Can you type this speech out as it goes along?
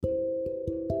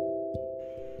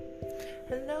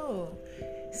So,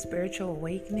 spiritual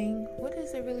awakening, what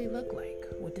does it really look like?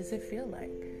 What does it feel like?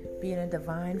 Being a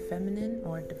divine feminine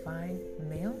or a divine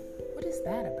male? What is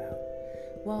that about?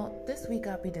 Well, this week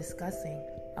I'll be discussing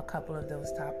a couple of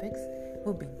those topics.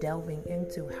 We'll be delving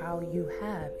into how you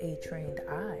have a trained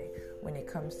eye when it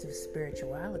comes to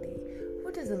spirituality.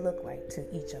 What does it look like to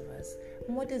each of us?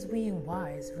 And what does being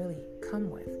wise really come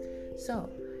with? So,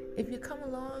 if you come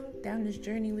along down this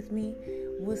journey with me,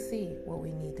 we'll see what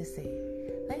we need to see.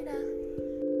 Later.